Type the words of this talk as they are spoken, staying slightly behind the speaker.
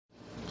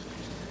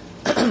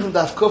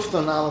Daf Kufta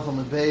and Aleph on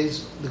the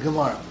base, the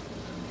Gemara.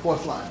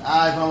 Fourth line.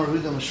 I've already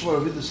read them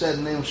Shmuel. Read the said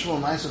in the name of Shmuel.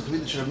 Ma'aseh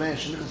Tavida Sheramein.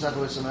 Shenichas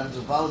Zakawei Samarits.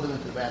 So followed them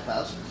into the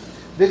bathhouse.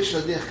 Biksh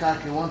Ladich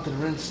Karka wanted to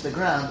rinse the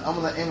ground.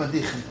 Amala Ema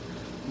Dichin.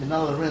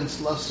 Minala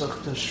rinse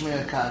Lasach to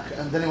Shmear Karka.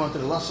 And then he wanted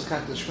to Lasach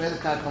Karka to Shmear the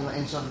Karka. Amala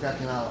Ein Sach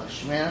Karka Nala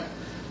Shmear.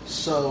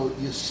 So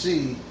you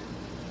see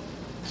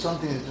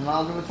something that you're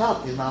not allowed to do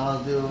without. You're not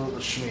allowed to do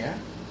Shmear.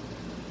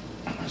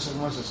 So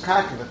once it's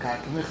Karka, the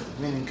Karka Michel,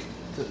 meaning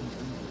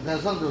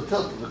there's nothing to do with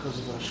tilted because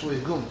of the Shui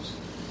Gumas.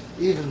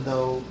 Even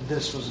though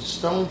this was a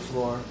stone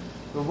floor,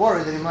 we're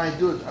worried that he might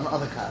do it on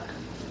other karka.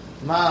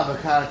 Ma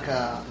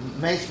b'karka,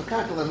 meis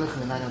b'karka, they're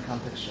not going to come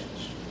to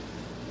exchange.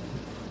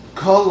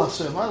 Kol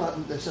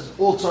l'asur, it says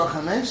all tzorach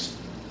hameis.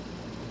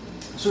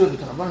 So the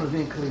Rabban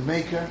being kli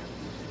maker,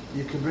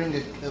 you can bring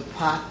a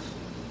pot,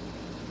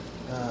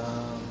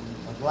 a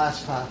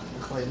glass pot, a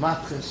klei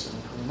matchis, and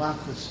a klei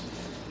matchis.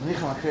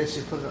 Menicham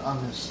HaKresi put it on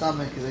his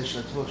stomach, Kadesh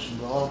L'Tvuch Shem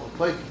Ba'ol,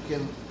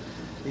 Poikikim.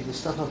 You can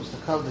stuff up his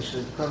Takadosh,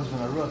 it comes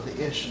when I wrote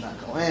the Ish and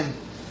Akohen.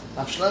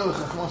 Rav Shlomo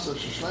Chachmosov,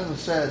 Shlomo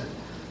said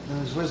in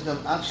his wisdom,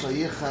 Ad Shlo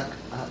Yichak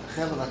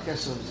Chevel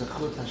HaKesav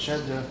Zechut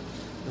HaSheder,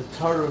 the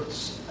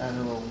Torutz, and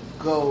it will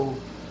go,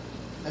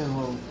 and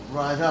will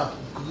ride up.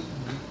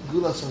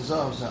 Gulas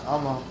Hazov,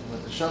 Za'ama,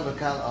 with the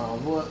Shavakal,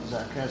 Aravua,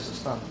 Za'akeres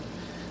Astam.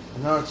 The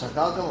Noritz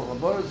HaGalgal,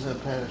 Labor,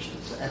 Za'aperish,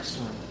 it's an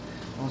excrement.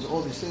 And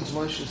all these things,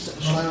 Moshe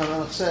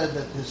Shlomo said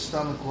that his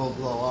stomach will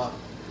blow up.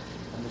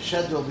 And the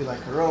shed will be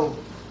like a robe.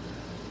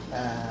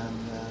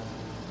 And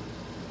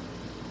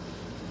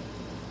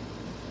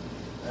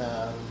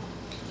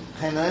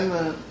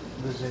Chaynaimer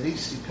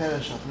Bezerisi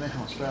Perish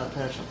Apnechem Spera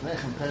Perish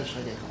Apnechem Perish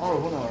Hagech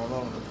Orahuna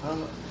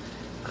Orahuna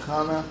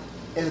Chana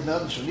El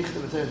Melden Shalichta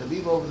B'Torah to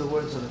leave over the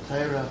words of the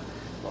Torah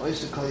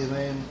Ba'oisa Kol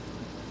Yameim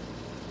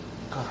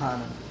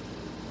Kahana,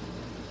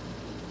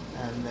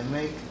 and they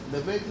make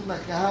them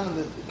like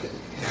Kahana,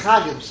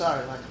 Chagim,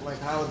 sorry, like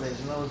holidays.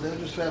 You know, they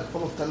just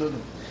full of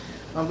Taludim.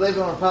 I'm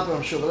believing on Papa,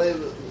 I'm sure,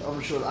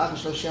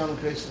 Akash Lashiam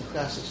creates the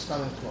Kasich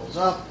stomach close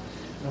up.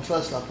 And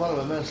first, Lapon of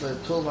a minute later,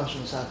 tool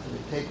machines have to be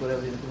take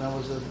whatever you can.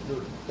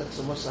 That's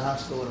the most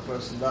hospital when a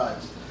person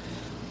dies.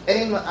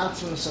 Aim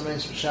Atzman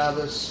Sameis for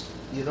Shabbos,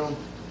 you don't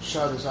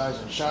shut his eyes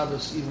on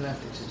Shabbos, even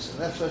after it's a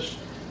nefesh,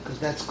 because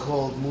that's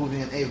called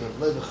moving an Aver.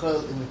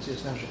 Lebechel in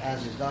Mitzias Nefesh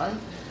as he's dying.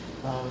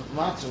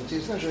 Matzah,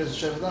 Mitzias Nefesh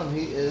is a Shevadam,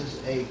 he is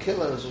a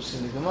killer, as we've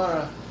seen in the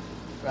Gemara,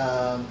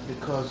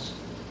 because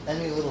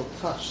any little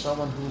touch,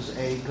 someone who's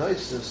a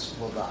geistis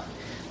will die.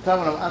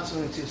 Taman of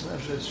Atzman Mitzias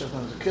Nefesh is a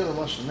killer,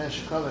 Moshe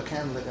Nesh, a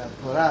candle that got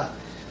put out,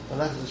 the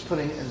left is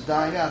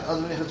dying out.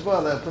 Other than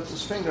Yitzbah, puts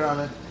his finger on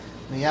it,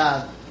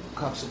 Miyad,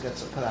 coughs it,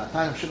 gets it put out.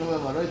 Time Shigam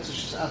Maroitz,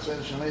 she's outside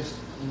the Shemes,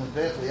 in the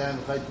Bechel, Yain,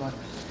 the Chaytman,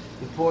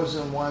 he pours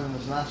in wine in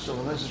his nostril,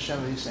 and there's a Shem,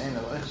 he's saying, he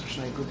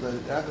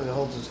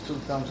holds his two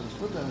thumbs in his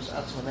foot, and his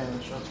Atzman name,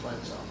 and shuts by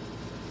itself.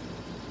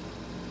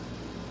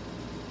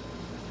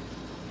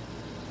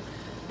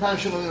 Time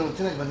Shimon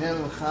Tinik Banyan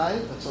Mechai,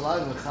 it's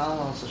alive Mechal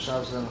on the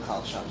Shabbos and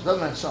Mechal Shabbos.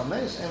 Doesn't make some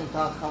mace, and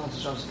Mechal on the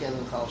Shabbos again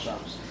Mechal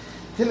Shabbos.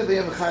 Tinik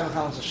Banyan Mechai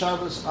Mechal on the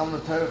Shabbos, Am the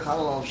Torah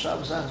Chal on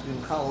Shabbos, has to be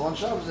Mechal on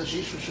Shabbos, and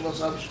Shish for Shabbos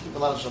Shabbos keep a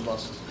lot of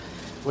Shabbos.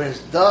 Whereas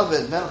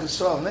David, Melech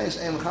Yisrael, mace,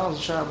 and Mechal on the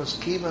Shabbos,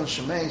 Kivan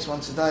Shemeis,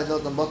 once he died,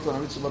 Dot and Bottle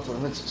and Ritzah Bottle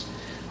and Mitzvahs.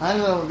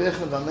 Hainu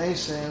Rebechem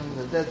Bamesim,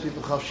 the dead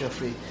people Chav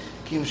free.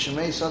 Kim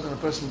Shemeis, when a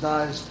person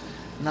dies,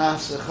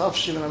 Nas Chav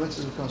Shivan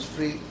HaMitzvahs becomes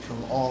free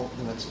from all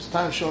the mitzvahs.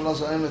 Time Shon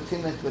Lazo Emet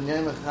Tinek Ben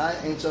Yemech Chai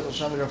Ein Tzach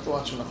Hashem Yiraf to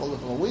watch from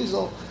a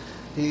weasel.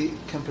 He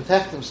can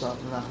protect himself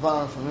from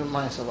Achvar, from him,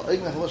 myself.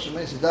 Oignech Rosh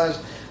Hashanah, he dies.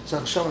 Tzach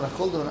Hashem Yiraf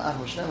and Ach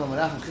V'Shnem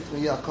Amarach and Chit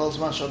Miyah Kol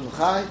Zman Shod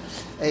Mechai.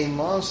 A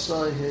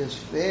Masa, his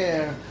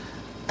fair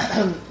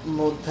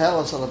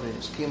Motel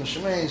Salabrius. Kim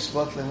Shemeis,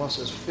 Botle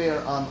Masa is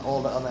fair on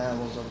all the other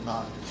animals of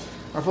God.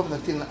 Rafop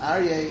Naktin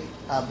Aryeh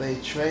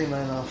Abei Trey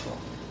Meinafo.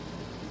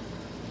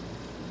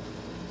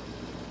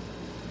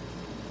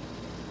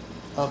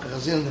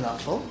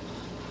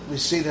 We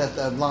see that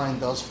the line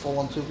does fall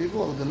on two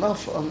people. A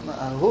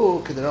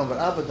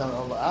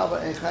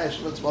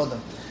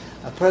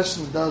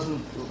person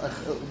doesn't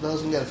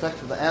get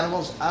affected by the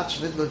animals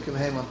until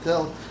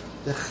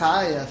the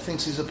Chaya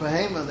thinks he's a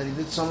Behema, that he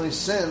did so many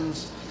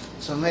sins,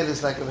 so made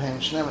it like a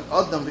Behema.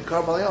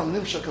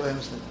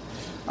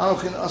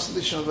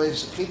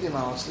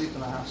 I'll sleep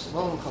in a house.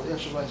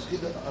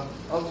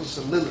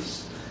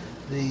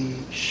 The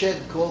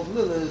shed called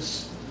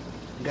Lilis.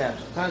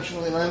 Gaps. Time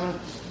Shmuley Leimer,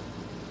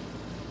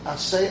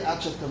 Asay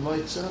Achat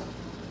Moitza,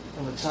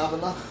 and the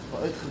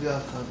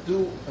Tzabelach,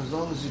 do as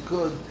long as you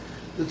could,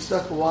 do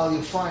stuff while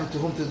you find to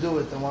whom to do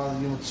it, and while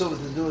you mitzvah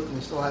to do it, and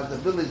you still have the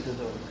ability to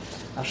do it.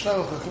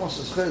 Ashlam Chachmos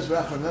is Chayz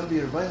Rach, remember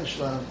your Rebbeinu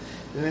Shalom,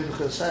 the name of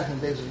Chayzach in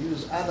days of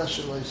use, Ada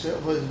Shalom Yisrael,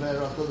 avoid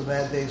until the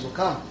bad days will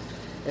come.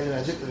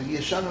 Anyway, Zik, the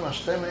Yeshanim,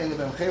 Ashtema, Eni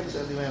Ben Chavis,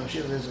 Edi Ben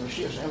Mashiach, Edi Ben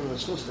Mashiach, Edi Ben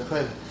Schus, the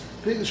Chavis.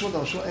 Eni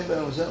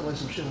Ben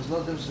Mashiach, there's no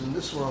difference in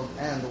this world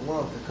and the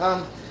world to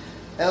come.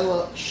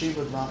 Ella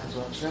Shibud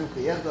Machazor. Shem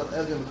Kiyevdal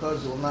Elgin,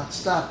 because it will not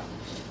stop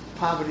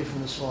poverty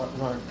from this world.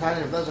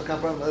 Tiny of those are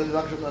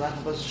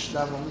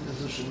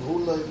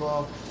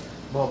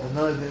Well,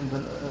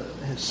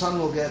 his son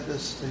will get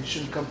this. He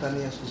shouldn't come to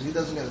any else because he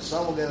doesn't get it. His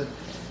son will get it.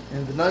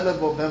 And his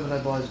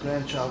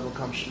grandchild will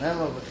come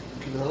Shnema. But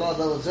keep it a lot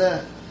of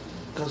there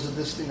because of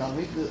this thing. I'll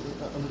meet the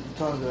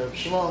time of the Reb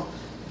Shmuel.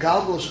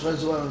 Galgal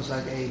Shechazor is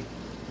like a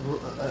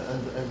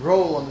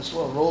roll on this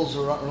world. Rolls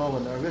around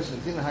and they're visiting.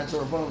 If you know how to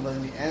report,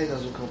 then the any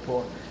doesn't come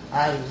forward.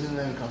 I was in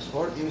there come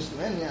sport. Even to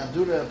many,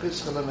 Adura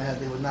Pischalem had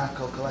they would not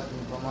go collecting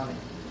for money.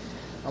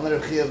 I'm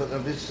going to hear that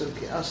Rabbi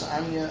Tzurki Asa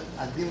Anya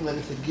Adim Len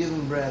if they give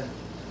him bread.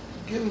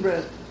 Give him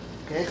bread.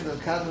 Okay,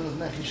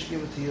 you should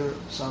give it to your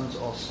sons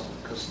also.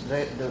 Because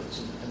the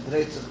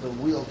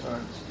wheel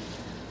turns.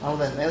 On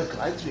the milk,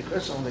 I to be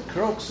Christian, on the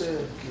crooks,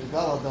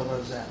 Kirgala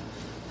Davarzan.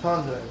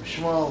 Thunder,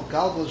 Shmuel,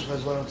 Galgush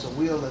was when it's a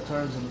wheel that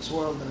turns in this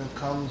world and it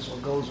comes or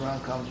goes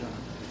around, comes around.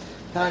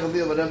 Thank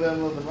you, but Rebbe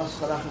Emel, the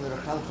Maskarach, the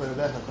Rechal, the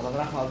Rebecca, the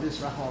Rachman al Bis,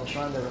 Rachman al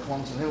Shrine, the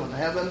Rachman in heaven,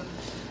 heaven.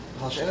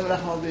 Hashem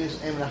Rachman al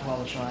Bis, Em Rachman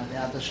al Shrine, the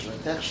Adash,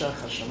 the Techshach,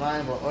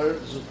 Hashemayim, Or,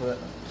 Zu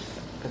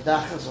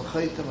Kedachas, Zu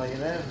Chaytem,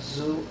 Ayirech,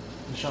 Zu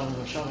Nisham,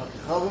 Nisham,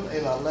 Kichavim,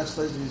 Ela, less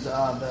lazy, these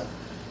are the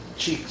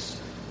cheeks.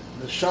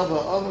 The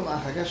Shava Ovim,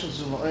 Achageshem,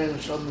 Zu Ma'oyin,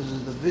 Shabbat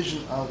is the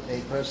vision of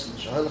a person.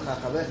 Shahalach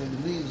HaChavech, he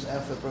believes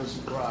after a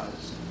person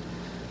cries.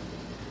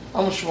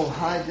 Amshmul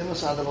Hai,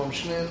 Dimas Adavam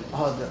Shnin,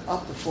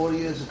 up to 4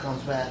 years it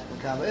comes back. The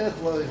Kav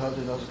Echlo,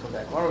 he doesn't come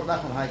back. Or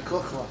Nachman Hai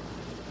Kuchla,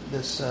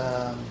 this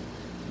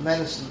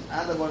medicine,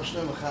 Adavam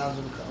Shnin,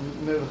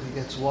 Miracle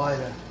gets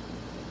wider,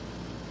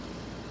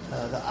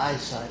 the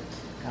eyesight.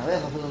 Kav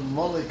Echlo,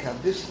 Molly, Kav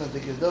Disna, the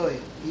Gedoi,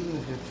 even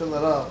if you fill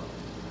it up,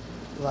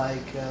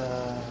 like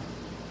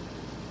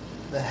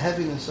the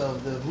heaviness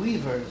of the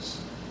weavers,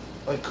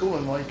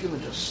 Moikuman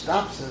just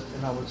stops it.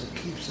 In other words, it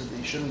keeps it.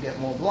 You shouldn't get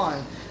more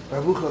blind.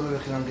 But Ravucha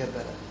maybe can get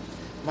better.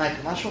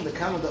 Mike, Mashma the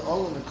Kama the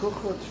Olam the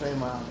Kuchot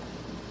Tveimal.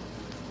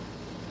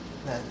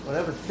 That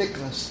whatever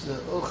thickness the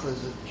uchla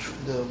is,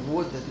 the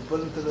wood that you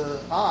put into the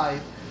eye,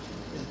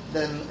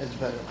 then it's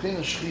better.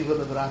 Klina Shchiva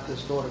the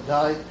Baraka's daughter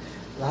died.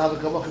 The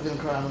Havakabach didn't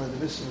cry. I'm going to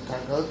miss the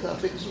Tagalta. I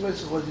think it's a way.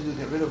 So what do you do?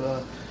 Get rid of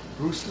a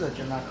rooster that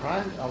you're not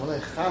crying? Amalei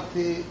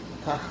Chati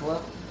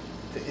Tachla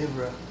to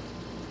Ibra.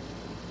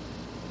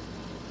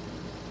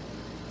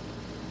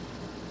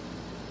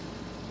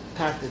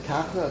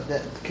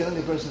 That killing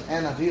the person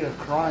and Avira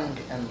crying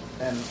and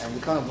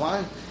becoming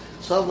blind.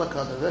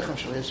 Savlaka the Rechem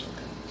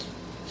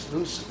Shavisvaka.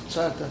 Rus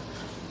Tzarta.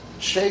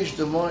 Sheish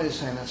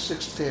Demois and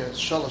 6 tears.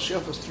 Shalosh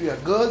Yofas 3 are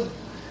good,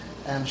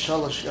 and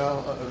Shalosh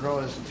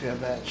Roas and 3 are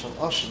bad. Shal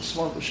Osh and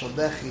Smoke, Shal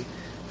Dechi,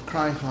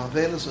 crying from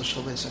Avelis, or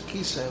Shal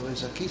Vesakisa,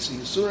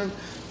 Yisurim,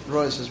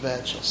 Roas is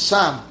bad. Shal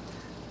Sam,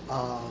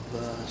 of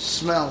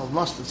smell of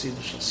mustard seed,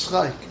 Shal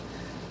Schaik,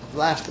 of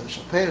laughter,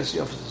 Shal Peres,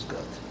 Yofas is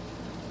good.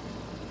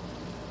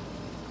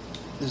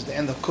 This is the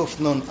end of Kuf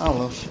Nun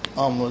Aleph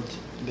Amud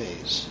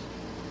Beis.